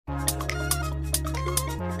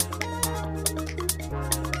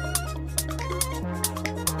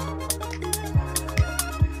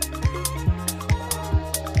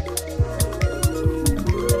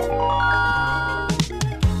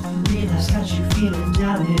you feeling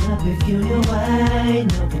down and up if you your way.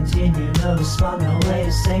 No continue, no respond, no way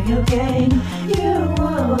to save your game. You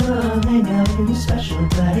wanna hang out in a special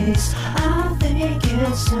place. I think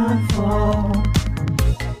it's time for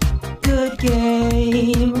good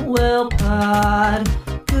game, well pod.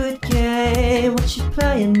 Good game, what you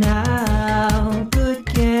playing now? Good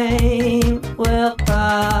game, well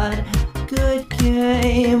pod. Good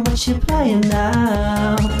game, what you playing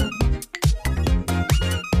now?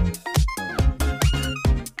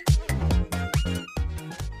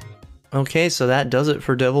 Okay, so that does it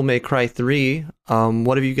for Devil May Cry 3.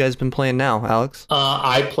 What have you guys been playing now, Alex?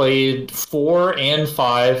 I played 4 and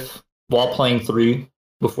 5 while playing 3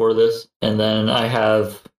 before this, and then I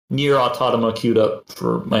have Nier Automata queued up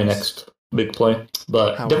for my next big play.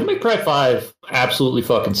 But Devil May Cry 5 absolutely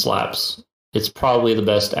fucking slaps. It's probably the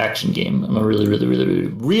best action game in a really, really, really, really,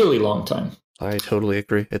 really long time. I totally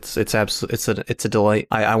agree. It's a delight.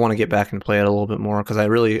 I want to get back and play it a little bit more because I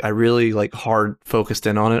really like hard focused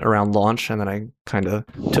in on it around launch, and then I kind of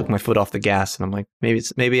took my foot off the gas, and I'm like,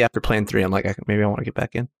 maybe after playing 3, I'm like, maybe I want to get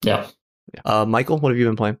back in. Yeah. Michael, what have you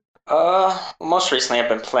been playing? Most recently I've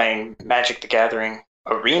been playing Magic the Gathering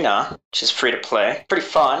Arena, which is free to play. Pretty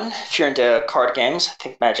fun if you're into card games. I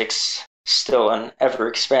think Magic's still an ever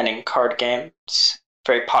expanding card game. It's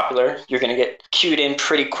very popular. You're going to get queued in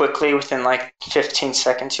pretty quickly. Within like 15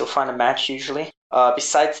 seconds, you'll find a match usually.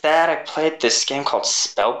 Besides that, I played this game called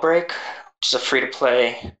Spellbreak, which is a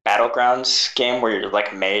free-to-play Battlegrounds game where you're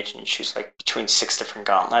like a mage and you choose like between 6 different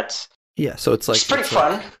gauntlets. Yeah, so it's pretty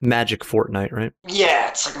fun. Like Magic Fortnite, right? Yeah,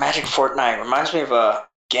 it's like Magic Fortnite. Reminds me of a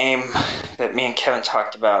game that me and Kevin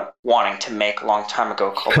talked about wanting to make a long time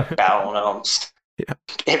ago called like Battle Gnomes. Yeah.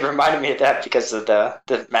 It reminded me of that because of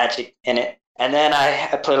the magic in it. And then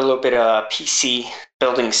I played a little bit of PC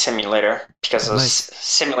Building Simulator because those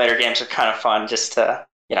simulator games are kind of fun just to,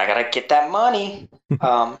 I got to get that money.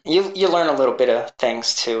 You learn a little bit of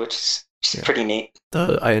things too, which is pretty neat.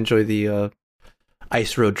 I enjoy the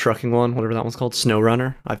Ice Road Trucking one, whatever that one's called, Snow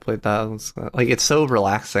Runner. I played that. It's so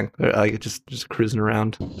relaxing. Like just cruising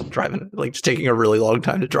around, driving, like just taking a really long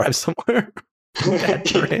time to drive somewhere. Bad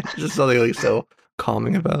terrain. Just something like so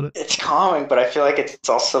calming about it. It's calming, but I feel like it's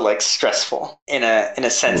also like stressful in a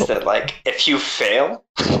sense that like if you fail,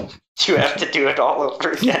 you have to do it all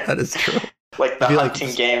over again. That is true. Like the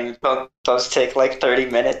hunting game, those take like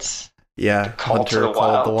 30 minutes. Yeah, Hunter Call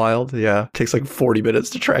of the Wild. Yeah, it takes like 40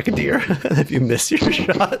 minutes to track a deer, and if you miss your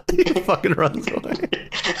shot, it fucking runs away.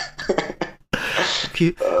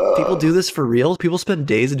 People do this for real? People spend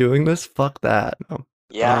days doing this? Fuck that. No.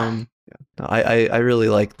 Yeah. I really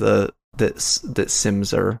like that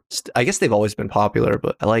Sims are. I guess they've always been popular,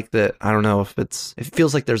 but I like that. I don't know if it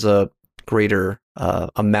feels like there's a greater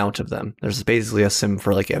amount of them. There's basically a sim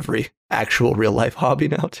for like every actual real life hobby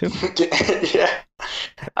now too. Yeah.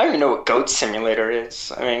 I don't even know what Goat Simulator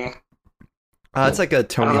is. I mean, it's like a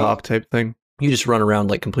Tony Hawk type thing. You just run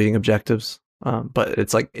around like completing objectives. But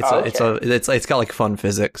it's like it's got like fun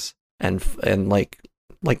physics and like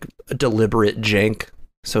deliberate jank.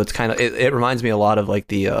 So it's kind of it reminds me a lot of like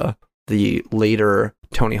the later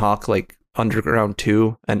Tony Hawk like Underground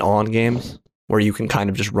 2 and On games where you can kind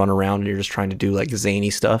of just run around and you're just trying to do like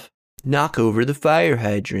zany stuff. Knock over the fire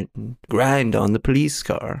hydrant and grind on the police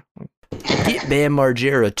car. Get Bam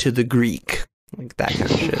Margera to the Greek. Like that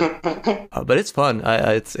kind of shit. But it's fun.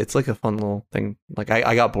 It's like a fun little thing. Like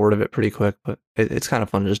I got bored of it pretty quick, but it's kind of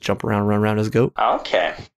fun to just jump around, run around as a goat.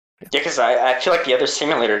 Okay. Yeah, because I feel like the other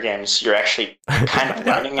simulator games, you're actually kind of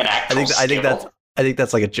learning an actual skill. I think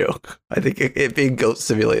that's like a joke. I think it being Goat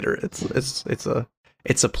Simulator, it's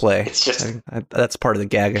a play. It's just that's part of the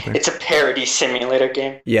gag. I think it's a parody simulator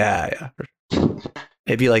game. Yeah.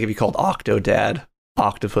 It'd be like if you called Octodad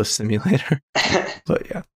Octopus Simulator. But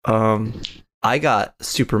yeah, I got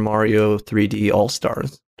Super Mario 3D All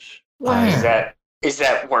Stars. Is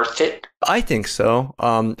that worth it? I think so.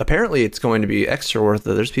 Apparently it's going to be extra worth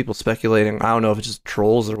it. There's people speculating. I don't know if it's just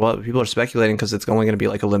trolls or what. People are speculating because it's only going to be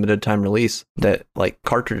like a limited time release that like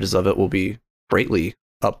cartridges of it will be greatly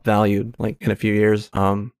upvalued like in a few years.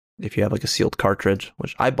 If you have like a sealed cartridge,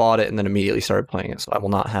 which I bought it and then immediately started playing it, so I will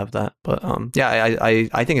not have that. But yeah,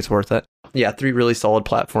 I think it's worth it. Yeah, 3 really solid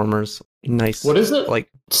platformers. Nice. What is it?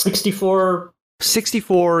 Like 64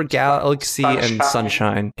 Galaxy and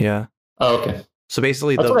Sunshine. Yeah. Oh, okay. So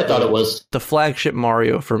basically, that's what I thought it was. The flagship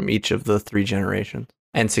Mario from each of the 3 generations,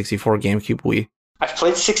 and 64 GameCube Wii. I've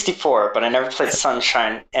played 64, but I never played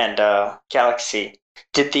Sunshine and Galaxy.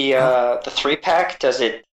 Did the 3-pack, does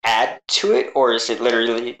it add to it, or is it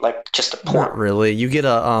literally like just a port? Not really. You get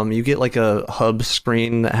like a hub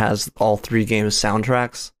screen that has all 3 games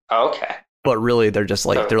soundtracks. Oh, okay. but really they're just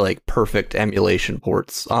like they're like perfect emulation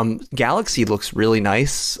ports. Galaxy looks really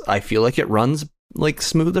nice. I feel like it runs like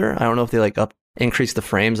smoother. I don't know if they like increase the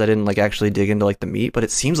frames. I didn't like actually dig into like the meat, but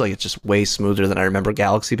it seems like it's just way smoother than I remember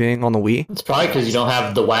Galaxy being on the Wii. It's probably because you don't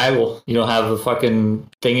have the waggle. You don't have the fucking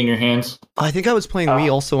thing in your hands. I think I was playing Wii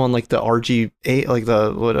also on like the RG8, like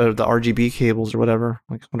the RGB cables or whatever,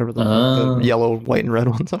 like whatever the yellow, white, and red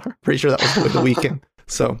ones are. Pretty sure that was the way the Wii came.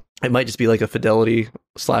 So it might just be like a fidelity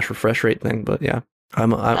 / refresh rate thing, but yeah,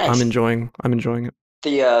 I'm enjoying it.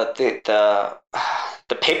 The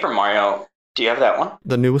Paper Mario. Do you have that one?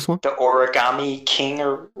 The newest one? The Origami King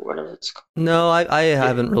or whatever it's called? No, I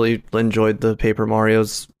haven't really enjoyed the Paper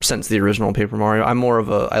Marios since the original Paper Mario. I'm more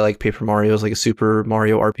of I like Paper Marios like a Super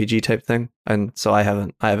Mario RPG type thing. And so I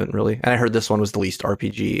haven't really. And I heard this one was the least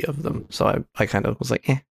RPG of them. So I kind of was like,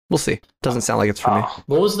 we'll see. Doesn't sound like it's for me.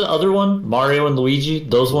 What was the other one? Mario and Luigi?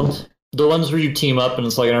 Those ones? The ones where you team up and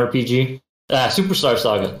it's like an RPG? Superstar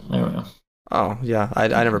Saga. There we go. Oh, yeah. I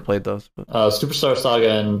never played those. But. Superstar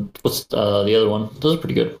Saga and what's the other one? Those are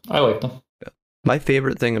pretty good. I like them. Yeah. My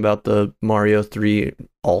favorite thing about the Mario 3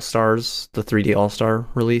 All-Stars, the 3D All-Star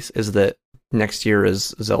release, is that next year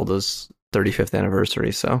is Zelda's 35th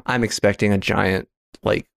anniversary. So I'm expecting a giant,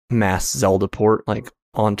 like, mass Zelda port, like,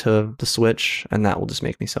 onto the Switch, and that will just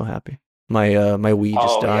make me so happy. My Wii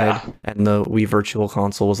just died, and the Wii Virtual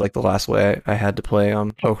Console was like the last way I had to play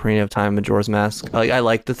Ocarina of Time, Majora's Mask. I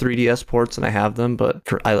like the 3DS ports, and I have them, but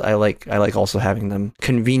I like also having them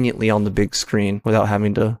conveniently on the big screen without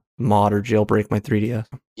having to mod or jailbreak my 3DS.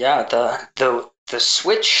 Yeah, the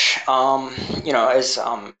Switch, as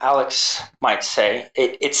Alex might say,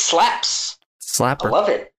 it slaps. Slapper. I love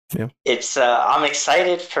it. Yeah. It's I'm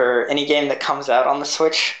excited for any game that comes out on the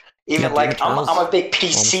Switch. Even I'm a big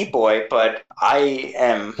PC boy, but I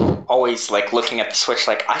am always like looking at the Switch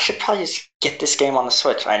like I should probably just get this game on the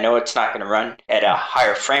Switch. I know it's not going to run at a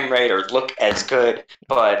higher frame rate or look as good,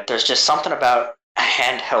 but there's just something about a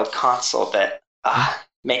handheld console that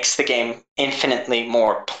makes the game infinitely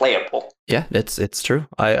more playable. Yeah, it's true.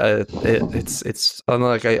 It's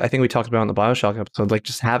unlike I think we talked about in the BioShock episode, like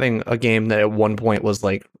just having a game that at one point was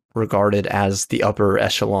like regarded as the upper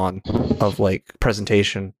echelon of like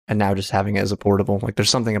presentation, and now just having it as a portable. Like there's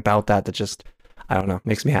something about that just, I don't know,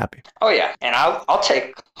 makes me happy. Oh yeah, and I'll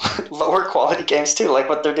take lower quality games too, like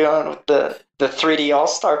what they're doing with the 3D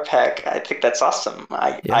All-Star Pack. I think that's awesome.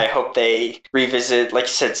 I hope they revisit, like you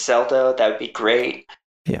said, Zelda. That would be great.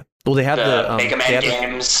 Yeah. Well, they have the Mega Man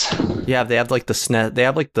games. Yeah, they have like the SNES. They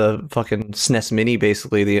have like the fucking SNES Mini,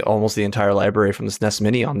 basically almost the entire library from the SNES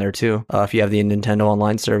Mini on there too. If you have the Nintendo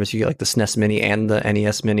Online service, you get like the SNES Mini and the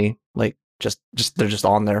NES Mini. Like just they're just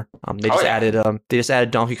on there. They just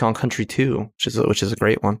added Donkey Kong Country 2, which is a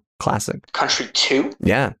great one, classic. Country 2?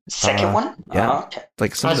 Yeah. Second one? Yeah. Oh, okay.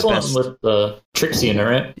 Like some of the best with the Trixie in it,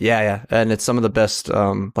 right? Yeah, and it's some of the best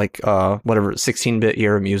 16-bit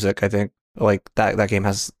era music, I think. Like that game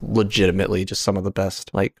has legitimately just some of the best.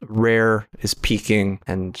 Like Rare is peaking,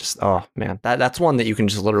 and just oh man, that's one that you can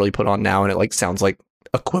just literally put on now and it like sounds like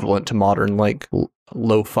equivalent to modern like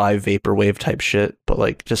lo-fi vaporwave type shit, but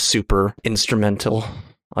like just super instrumental.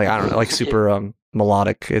 Like I don't know, like super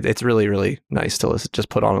melodic. It's really really nice to just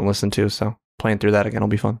put on and listen to. So playing through that again will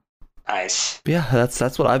be fun. Nice. But yeah, that's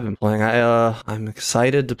what I've been playing. I'm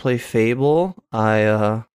excited to play Fable.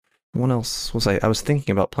 What else was I was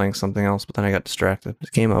thinking about playing something else, but then I got distracted. This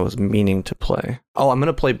game I was meaning to play. Oh, I'm going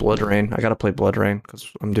to play Blood Rain. I got to play Blood Rain because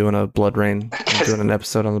I'm doing a Blood Rain. I'm doing an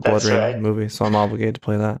episode on the Blood Rain movie, so I'm obligated to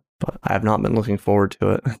play that. But I have not been looking forward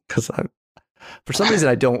to it because for some reason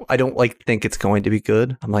I don't like think it's going to be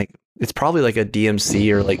good. I'm like, it's probably like a DMC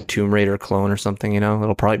or like Tomb Raider clone or something, you know?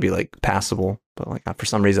 It'll probably be like passable, but like for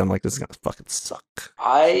some reason I'm like, this is going to fucking suck.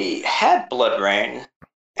 I had Blood Rain.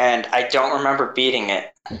 And I don't remember beating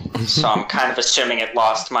it, so I'm kind of assuming it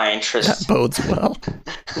lost my interest. That bodes well.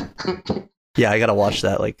 Yeah, I gotta watch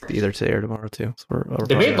that like either today or tomorrow too. So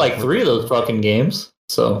they made like 3 of those fucking games,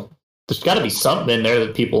 so there's got to be something in there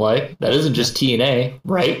that people like. That isn't just TNA,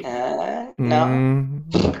 right? No.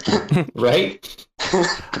 Right?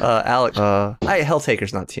 Alex,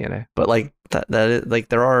 Helltaker's not TNA, but like that is, like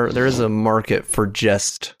there is a market for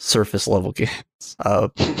just surface level games.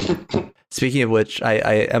 Speaking of which,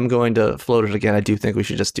 I am going to float it again. I do think we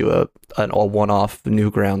should just do a one-off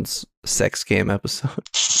Newgrounds sex game episode.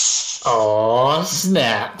 Oh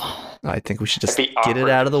snap! I think we should just get it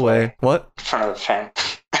out of the way. What? In front of the fan.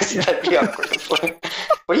 That'd be awkward. What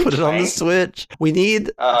are you Put playing? it on the Switch. We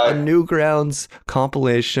need a Newgrounds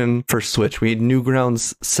compilation for Switch. We need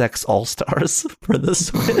Newgrounds Sex All-Stars for the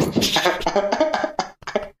Switch.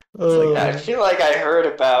 I feel like I heard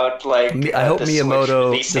about like. I hope the Miyamoto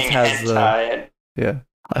Switch just releasing has hentai yeah.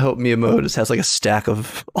 I hope Miyamoto just has like a stack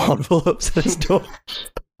of envelopes at his door.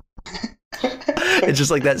 It's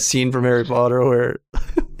just like that scene from Harry Potter where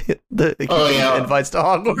the invites to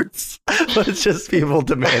Hogwarts, but it's just people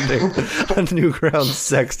demanding a Newgrounds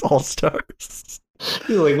Sex All-Stars.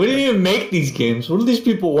 You're like, we didn't even make these games. What do these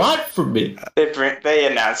people want from me? They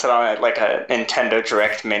announce it on like a Nintendo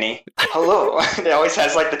Direct Mini. Hello. It always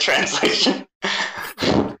has like the translation.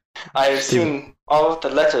 I have seen all of the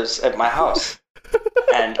letters at my house,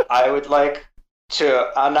 and I would like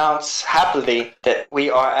to announce happily that we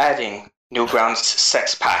are adding Newgrounds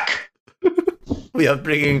Sex Pack. We are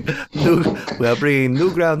bringing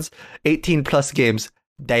Newgrounds 18 plus games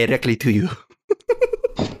directly to you.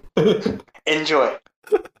 Enjoy.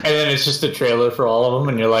 And then it's just a trailer for all of them,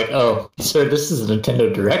 and you're like, oh, sir, this is a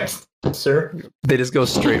Nintendo Direct, sir. They just go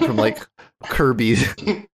straight from like Kirby.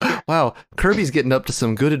 Wow, Kirby's getting up to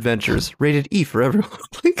some good adventures. Rated E for everyone.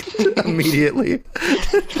 Like immediately.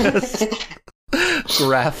 Just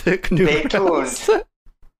graphic Stay Newgrounds. tuned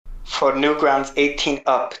for Newgrounds 18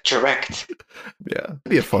 Up Direct. Yeah, it'd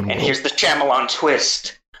be a fun one. And here's the Shyamalan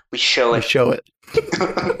twist. We show it. Show it.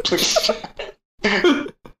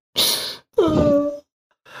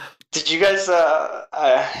 Did you guys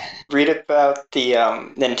read about the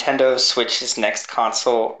Nintendo Switch's next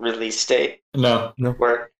console release date? No.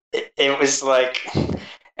 Where it was like,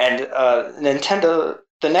 and Nintendo,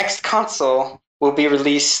 the next console will be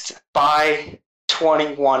released by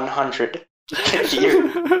 2100.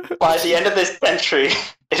 By the end of this century,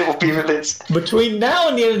 it will be released. Between now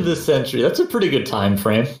and the end of this century, that's a pretty good time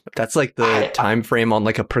frame. That's like the time frame on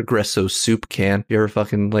like a Progresso soup can. You ever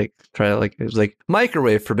fucking like try to like, it was like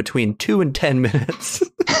microwave for between 2 and 10 minutes.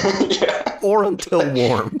 Yeah. Or until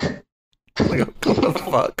warm. Like, what the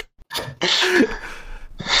fuck?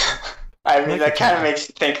 I mean, that kind of makes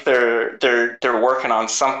you think they're working on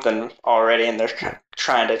something already, and they're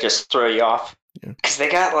trying to just throw you off. Because they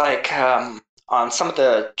got like on some of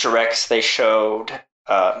the directs they showed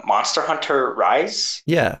Monster Hunter Rise.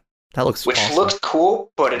 Yeah, that looks which awesome. looked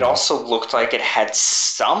cool, but it also looked like it had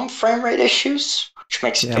some frame rate issues, which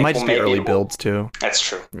makes you think it might just be maybe early builds too. That's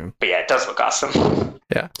true. Yeah. But yeah, it does look awesome.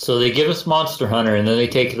 Yeah. So they give us Monster Hunter and then they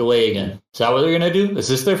take it away again. Is that what they're gonna do? Is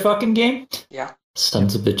this their fucking game? Yeah.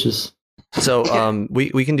 Sons of bitches. So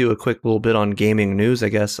we can do a quick little bit on gaming news, I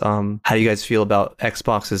guess. How do you guys feel about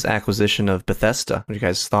Xbox's acquisition of Bethesda? What are you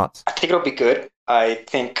guys' thoughts? I think it'll be good. I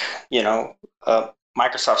think,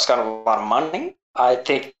 Microsoft's got a lot of money. I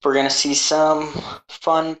think we're going to see some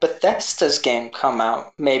fun Bethesda's game come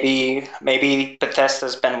out. Maybe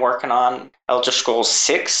Bethesda's been working on Elder Scrolls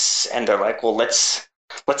 6, and they're like, well, let's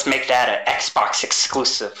make that an Xbox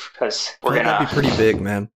exclusive, because we're going to... That'd be pretty big,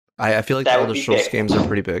 man. I feel like the Elder Scrolls games are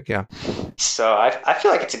pretty big, yeah. So I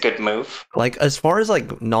feel like it's a good move. Like, as far as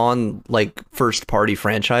like first party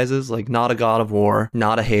franchises, like not a God of War,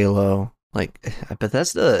 not a Halo, like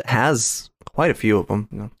Bethesda has quite a few of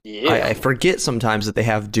them. Yeah. I forget sometimes that they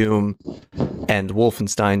have Doom and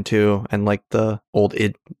Wolfenstein too, and like the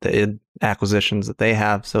id acquisitions that they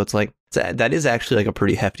have. So it's like that is actually like a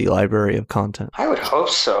pretty hefty library of content. I would hope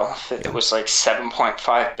so. If it was like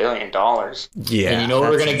 $7.5 billion. Yeah, and you know what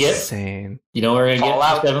we're gonna get? Insane. You know what we're gonna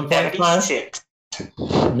Fallout get?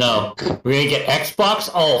 7.5. No, we're gonna get Xbox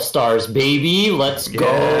All Stars, baby. Let's go.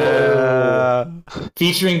 Yeah.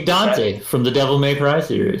 Featuring Dante from the Devil May Cry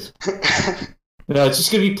series. No, it's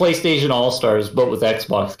just gonna be PlayStation All Stars, but with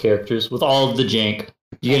Xbox characters, with all of the jank.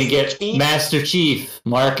 You're gonna get Master Chief,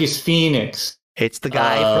 Marcus Phoenix. It's the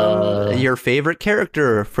guy from your favorite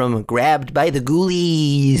character from Grabbed by the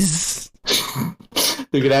Ghoulies.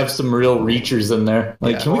 They're gonna have some real reachers in there.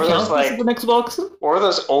 Like, can we count this as an Xbox? Or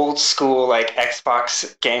those old school like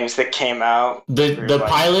Xbox games that came out. The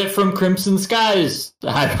pilot from Crimson Skies,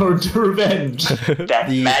 High Road to Revenge. That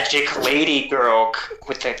magic lady girl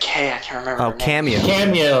with the K, I can't remember. Oh,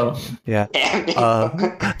 Cameo. Yeah. Cameo.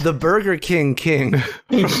 The Burger King King.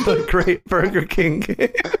 The great Burger King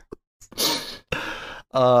King.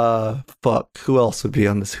 Fuck. Who else would be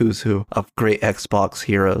on this who's who of great Xbox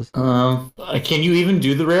heroes? Can you even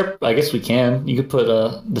do the rare? I guess we can. You could put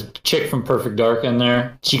the chick from Perfect Dark in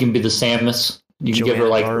there. She can be the Samus. You can give her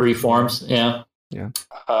like 3 forms. Yeah. Yeah.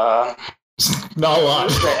 Not a lot.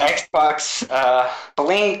 The Xbox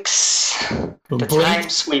Blinks. The Time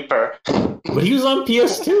Sweeper. But he was on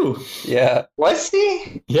PS2. Yeah. Was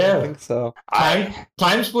he? Yeah. I think so.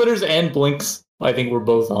 Time Splitters and Blinks, I think, were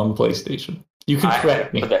both on PlayStation. You can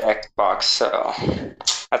correct me. For the Xbox, so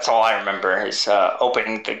that's all I remember is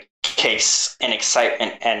opening the case in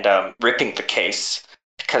excitement and ripping the case,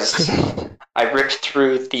 because I ripped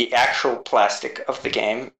through the actual plastic of the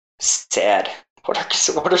game. Sad. What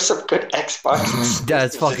are some good Xbox? Yeah,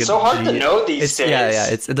 it's fucking. It's so hard to know these days.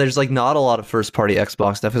 Yeah. There's like not a lot of first party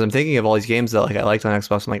Xbox stuff because I'm thinking of all these games that like I liked on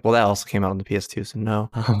Xbox. I'm like, well, that also came out on the PS2, so no.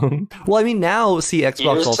 Well, I mean, now see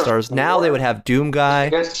Xbox All Stars. Now they would have Doom guy.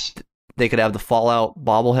 They could have the Fallout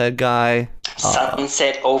bobblehead guy.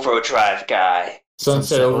 Sunset Overdrive guy.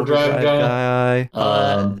 Sunset Overdrive guy.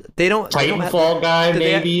 They don't. Titanfall guy,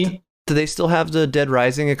 maybe. Do they still have the Dead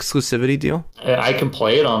Rising exclusivity deal? I can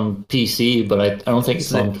play it on PC, but I don't think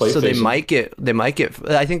it's on PlayStation. So they might get.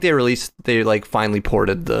 I think they like finally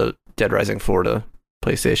ported the Dead Rising 4 to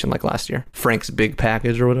PlayStation like last year. Frank's big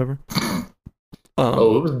package or whatever. It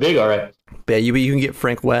was big, all right. Yeah, you can get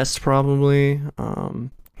Frank West probably.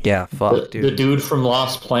 Yeah, fuck, dude. The dude from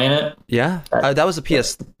Lost Planet. Yeah, that was a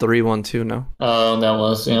PS3 one too. No. That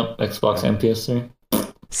was Xbox and PS3.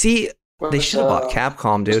 See, they should have bought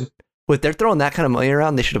Capcom, dude. If they're throwing that kind of money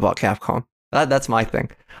around, they should have bought Capcom. That's my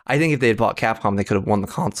thing. I think if they had bought Capcom, they could have won the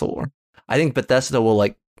console war. I think Bethesda will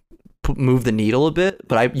like move the needle a bit,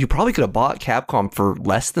 but you probably could have bought Capcom for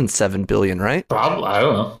less than $7 billion, right? Probably. I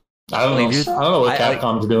don't know. I don't know what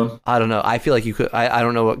Capcom's doing. I don't know. I feel like you could. I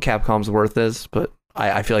don't know what Capcom's worth is, but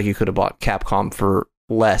I feel like you could have bought Capcom for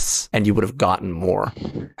less, and you would have gotten more.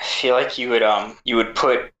 I feel like you would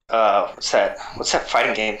put. What's that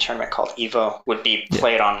fighting game tournament called? EVO would be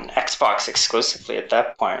played on Xbox exclusively at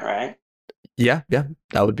that point, right? Yeah,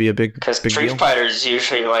 that would be a big because Street Fighter is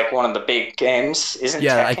usually like one of the big games, isn't?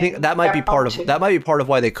 Yeah, I think that might be part of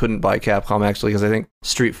why they couldn't buy Capcom actually, because I think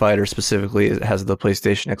Street Fighter specifically has the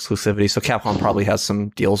PlayStation exclusivity, so Capcom probably has some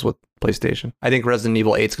deals with PlayStation. I think Resident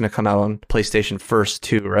Evil 8 is going to come out on PlayStation first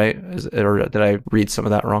too, right? Or did I read some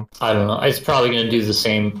of that wrong? I don't know. It's probably going to do the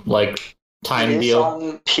same like. Time deal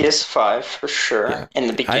on PS5 for sure. Yeah. In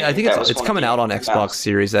the beginning, I think it's coming out on Xbox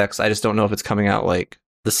Series X. I just don't know if it's coming out like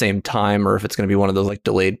the same time or if it's going to be one of those like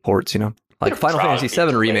delayed ports. You know, like Final Fantasy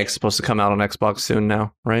VII Remake is supposed to come out on Xbox soon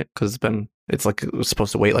now, right? Because it was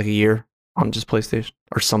supposed to wait like a year on just PlayStation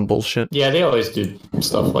or some bullshit. Yeah, they always do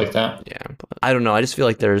stuff like that. Yeah, but I don't know. I just feel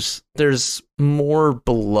like there's more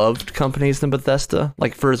beloved companies than Bethesda.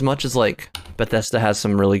 Like for as much as like Bethesda has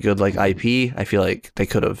some really good like IP, I feel like they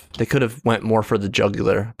could have went more for the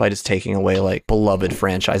jugular by just taking away like beloved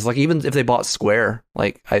franchise. Like even if they bought Square,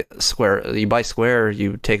 you buy Square,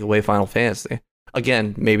 you take away Final Fantasy.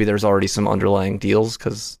 Again, maybe there's already some underlying deals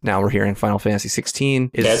because now we're hearing Final Fantasy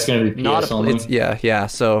 16 is that's going to be PS only. Yeah.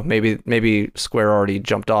 So maybe Square already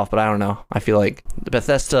jumped off, but I don't know. I feel like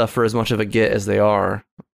Bethesda, for as much of a get as they are,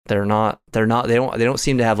 they don't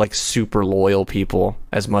seem to have like super loyal people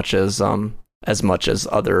as much as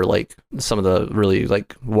other like some of the really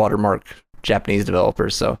like watermark Japanese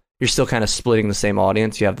developers. So you're still kind of splitting the same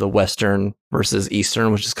audience. You have the Western versus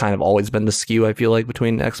Eastern, which has kind of always been the skew, I feel like,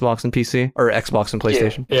 between Xbox and PC or Xbox and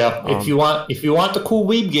PlayStation. Yeah. If you want the cool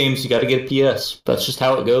weeb games, you got to get a PS. That's just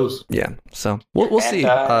how it goes. Yeah. So we'll see.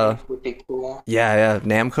 Would be cool. Yeah.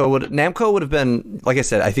 Namco would have been, like I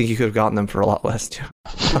said, I think you could have gotten them for a lot less too.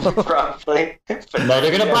 Probably. No,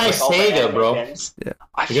 they're gonna buy Sega, bro. Yeah.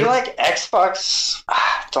 I feel like Xbox.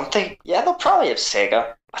 Don't they? Yeah, they'll probably have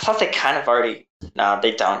Sega. I thought they kind of already. No,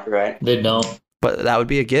 they don't. Right? They don't. But that would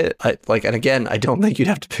be a get. And again, I don't think you'd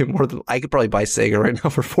have to pay more than. I could probably buy Sega right now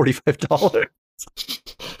for $45.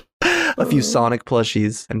 A few Sonic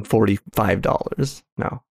plushies and $45.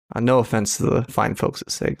 No offense to the fine folks at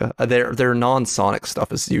Sega. Their non-Sonic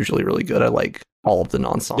stuff is usually really good. I like all of the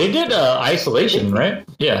non-Sonic. They did Isolation, right?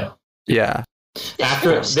 Yeah. Yeah.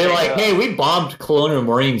 After they're like, hey, we bombed Colonial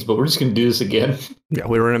Marines, but we're just gonna do this again. Yeah,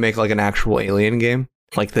 we were gonna make like an actual Alien game.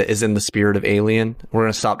 Like that is in the spirit of Alien. We're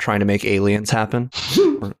gonna stop trying to make aliens happen.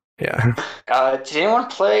 Yeah. Did anyone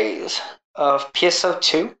play PSO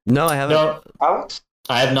 2? No, I haven't. No, Alex?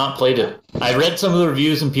 I have not played it. I read some of the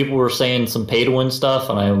reviews and people were saying some pay-to-win stuff,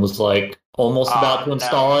 and I was like almost about to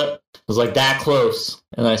install it. I was like that close,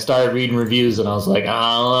 and I started reading reviews, and I was like,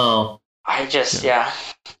 I don't know.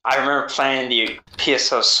 I remember playing the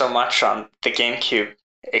PSO so much on the GameCube.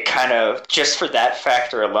 It kind of, just for that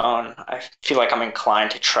factor alone, I feel like I'm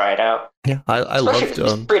inclined to try it out. Yeah, I loved it.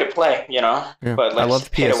 It's free to play, you know? Yeah, but I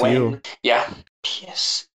loved PSU. Yeah,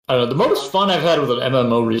 PS. I don't know, the most fun I've had with an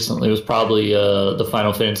MMO recently was probably the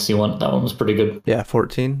Final Fantasy one. That one was pretty good. Yeah,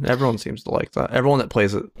 14. Everyone seems to like that. Everyone that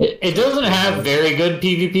plays it. It doesn't have very good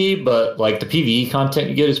PvP, but like the PvE content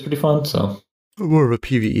you get is pretty fun, so. I'm more of a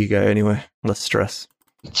PvE guy anyway. Less stress.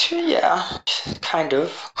 Yeah, kind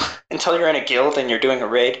of. Until you're in a guild and you're doing a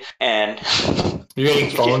raid and you're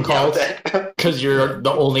getting phone calls because you're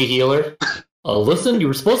the only healer. Listen, you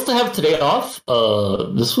were supposed to have today off.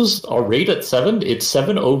 This was our raid at 7. It's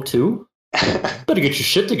 7:02. Better get your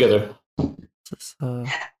shit together.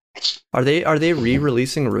 Are they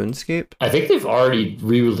re-releasing RuneScape? I think they've already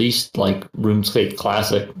re-released like RuneScape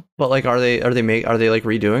Classic. But like, are they like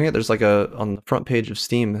redoing it? There's like on the front page of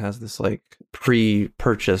Steam that has this like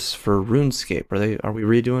pre-purchase for RuneScape. Are we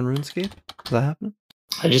redoing RuneScape? Is that happening?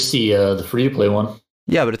 I just see the free-to-play one.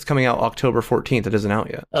 Yeah, but it's coming out October 14th. It isn't out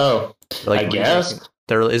yet. Oh, like, I guess.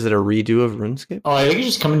 Is it a redo of RuneScape? Oh, I think it's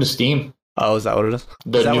just coming to Steam. Oh, is that what it is?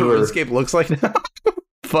 Is that what RuneScape looks like now?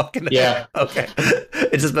 Fucking yeah. Okay.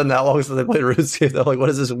 It's just been that long since they played RuneScape. They're like, what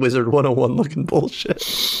is this Wizard 101 looking bullshit?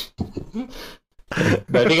 I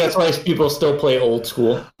think that's why people still play old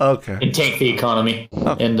school. Okay. And tank the economy.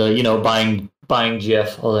 And, buying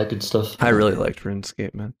GF, all that good stuff. I really liked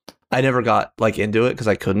RuneScape, man. I never got like into it because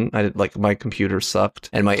I couldn't. My computer sucked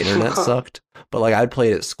and my internet sucked. But like I'd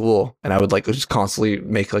play it at school and I would like just constantly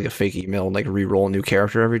make like a fake email and like re-roll a new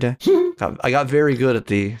character every day. I got very good at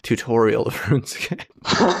the tutorial of RuneScape.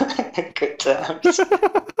 Good times.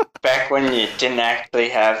 Back when you didn't actually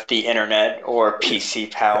have the internet or PC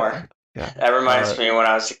power. Yeah. That reminds me when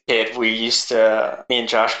I was a kid, me and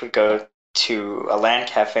Josh would go to a LAN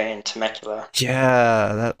cafe in Temecula.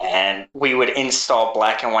 Yeah. And we would install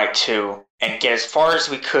Black and White 2 and get as far as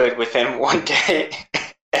we could within one day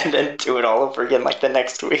and then do it all over again like the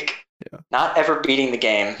next week. Yeah. Not ever beating the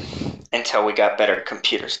game until we got better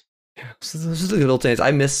computers. Yeah. So those are the good old days.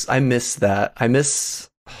 I miss that. I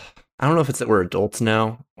don't know if it's that we're adults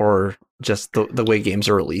now or just the way games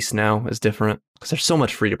are released now is different. Because there's so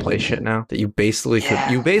much free to play shit now that you basically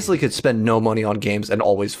could spend no money on games and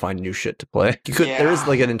always find new shit to play. There is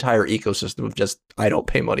like an entire ecosystem of just I don't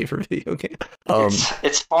pay money for video games.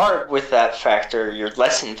 It's hard with that factor. You're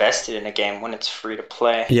less invested in a game when it's free to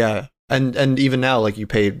play. Yeah. And even now, like you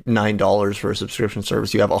pay $9 for a subscription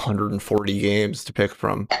service, you have 140 games to pick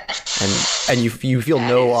from, and you feel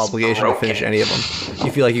no obligation to finish any of them.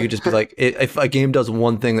 You feel like you could just be like, if a game does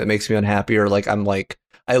one thing that makes me unhappy, or like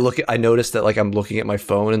I noticed that like I'm looking at my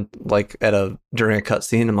phone and like during a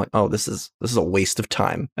cutscene, I'm like, oh, this is a waste of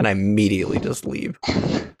time, and I immediately just leave.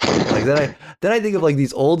 Like then I think of like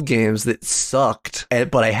these old games that sucked,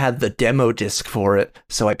 but I had the demo disc for it,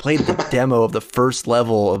 so I played the demo of the first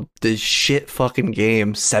level of this shit fucking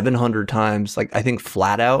game 700 times. Like I think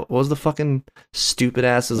Flat Out was the fucking stupid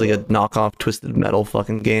ass, is like a knockoff Twisted Metal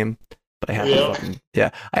fucking game, but I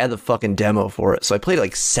had I had the fucking demo for it, so I played it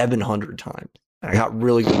like 700 times. I got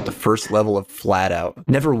really good at the first level of Flat Out.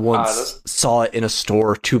 Never once saw it in a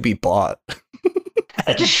store to be bought.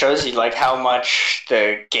 It just shows you like how much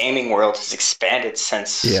the gaming world has expanded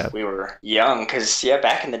since we were young. Because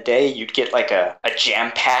back in the day, you'd get like a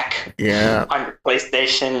jam pack on your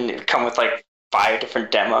PlayStation. It would come with like 5 different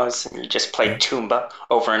demos, and you just played Toomba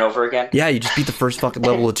over and over again. Yeah, you just beat the first fucking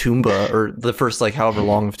level of Toomba, or the first like however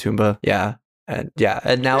long of Toomba. Yeah. And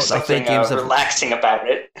now I think games have relaxing about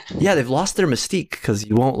it. Yeah, they've lost their mystique because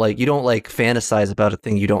you don't fantasize about a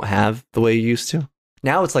thing you don't have the way you used to.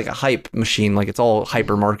 Now it's like a hype machine, like it's all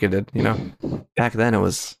hyper marketed, you know. Back then it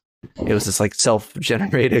was just like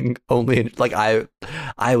self-generating only. Like I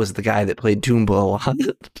was the guy that played Toomba a lot.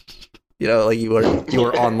 You know, like you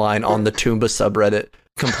were online on the Toomba subreddit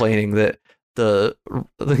complaining that the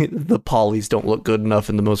polys don't look good enough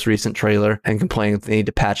in the most recent trailer and complaining that they need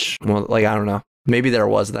to patch. Well, like I don't know, maybe there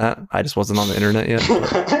was that. I just wasn't on the internet yet.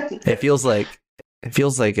 It feels like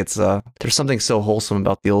it's there's something so wholesome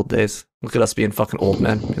about the old days. Look at us being fucking old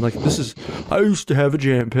men. Being like, I used to have a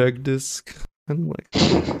jam-packed disc. And like,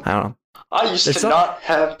 I don't know. I used to not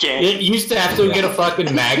have games. You used to have to get a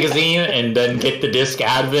fucking magazine and then get the disc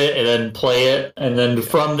out of it and then play it. And then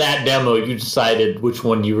from that demo, you decided which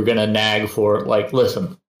one you were going to nag for. Like,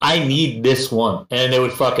 listen, I need this one. And they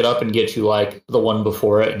would fuck it up and get you like the one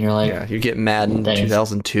before it. And you're like, yeah, you get Madden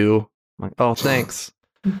 2002. I'm like, oh, thanks.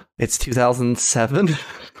 It's 2007.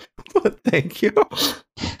 But thank you.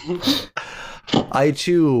 I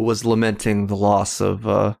too was lamenting the loss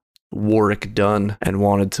of Warrick Dunn and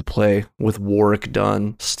wanted to play with Warrick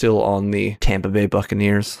Dunn still on the Tampa Bay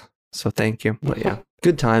Buccaneers. So thank you. But yeah,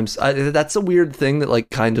 good times. That's a weird thing that like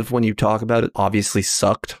kind of when you talk about it obviously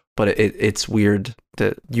sucked, but it's weird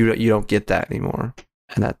that you don't get that anymore.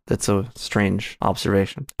 And that's a strange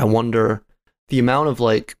observation. I wonder the amount of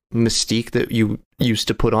like mystique that you used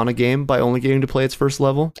to put on a game by only getting to play its first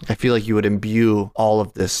level. I feel like you would imbue all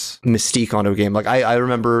of this mystique onto a game. Like I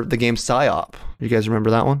remember the game Psyop. You guys remember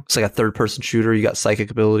that one? It's like a third-person shooter. You got psychic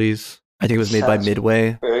abilities. I think it was made by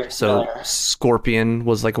Midway. So Scorpion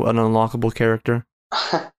was like an unlockable character.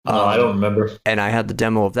 No, I don't remember. And I had the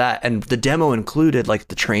demo of that. And the demo included like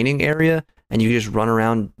the training area, and you just run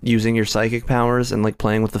around using your psychic powers and like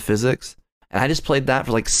playing with the physics. and I just played that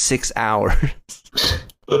for like 6 hours.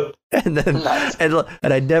 And then Nice. and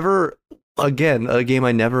I never, again, a game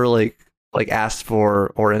I never like asked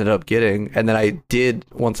for or ended up getting, and then I did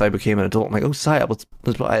once I became an adult. I'm like, oh, Psyop, let's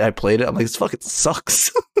play. I played it. I'm like, this fucking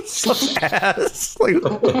sucks. It sucks ass. Like,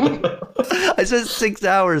 I spent 6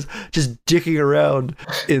 hours just dicking around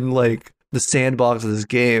in like the sandbox of this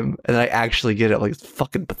game, and I actually get it. Like, it's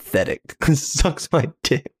fucking pathetic. It sucks my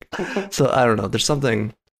dick. So I don't know. There's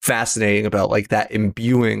something fascinating about like that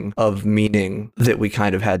imbuing of meaning that we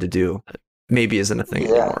kind of had to do. Maybe isn't a thing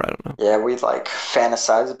anymore. I don't know. Yeah, we like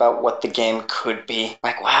fantasize about what the game could be.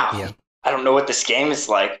 Like, wow, Yeah. I don't know what this game is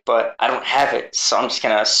like, but I don't have it, so I'm just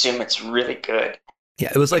gonna assume it's really good.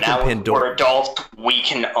 Yeah, it was like Now in Pandora. we're adults, we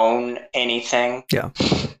can own anything. Yeah.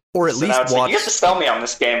 Or at So now least it's like, watch. you have to sell me on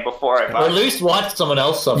this game before I Or buy at it. least watch someone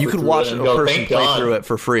else suffer. You could through watch it a and go, person thank play God. through it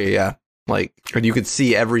for free. Yeah, like, or you could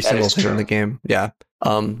see every That single is thing in true. the game. Yeah.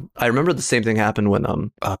 I remember the same thing happened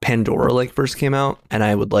when Pandora like first came out, and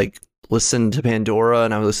I would like listen to Pandora,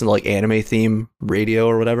 and I would listen to like anime theme radio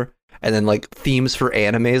or whatever, and then like themes for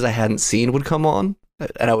animes I hadn't seen would come on,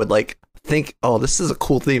 and I would like think, oh, this is a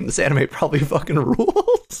cool theme. This anime probably fucking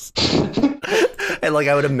rules. And like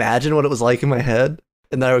I would imagine what it was like in my head,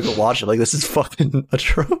 and then I would go watch it. Like, this is fucking a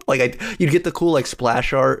trope. Like, you'd get the cool like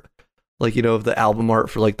splash art, like, you know, of the album art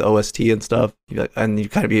for like the OST and stuff. Like, and you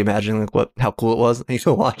kind of be imagining like how cool it was. And you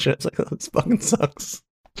go watch it. It's like, this fucking sucks.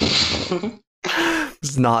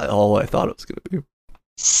 It's not all I thought it was gonna be.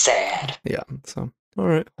 Sad. Yeah. So, all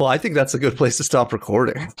right. Well, I think that's a good place to stop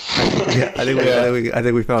recording. Yeah, I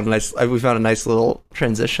think we found a nice little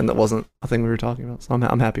transition that wasn't a thing we were talking about. So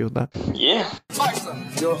I'm happy with that. Yeah. Tyson,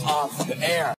 you're off the air.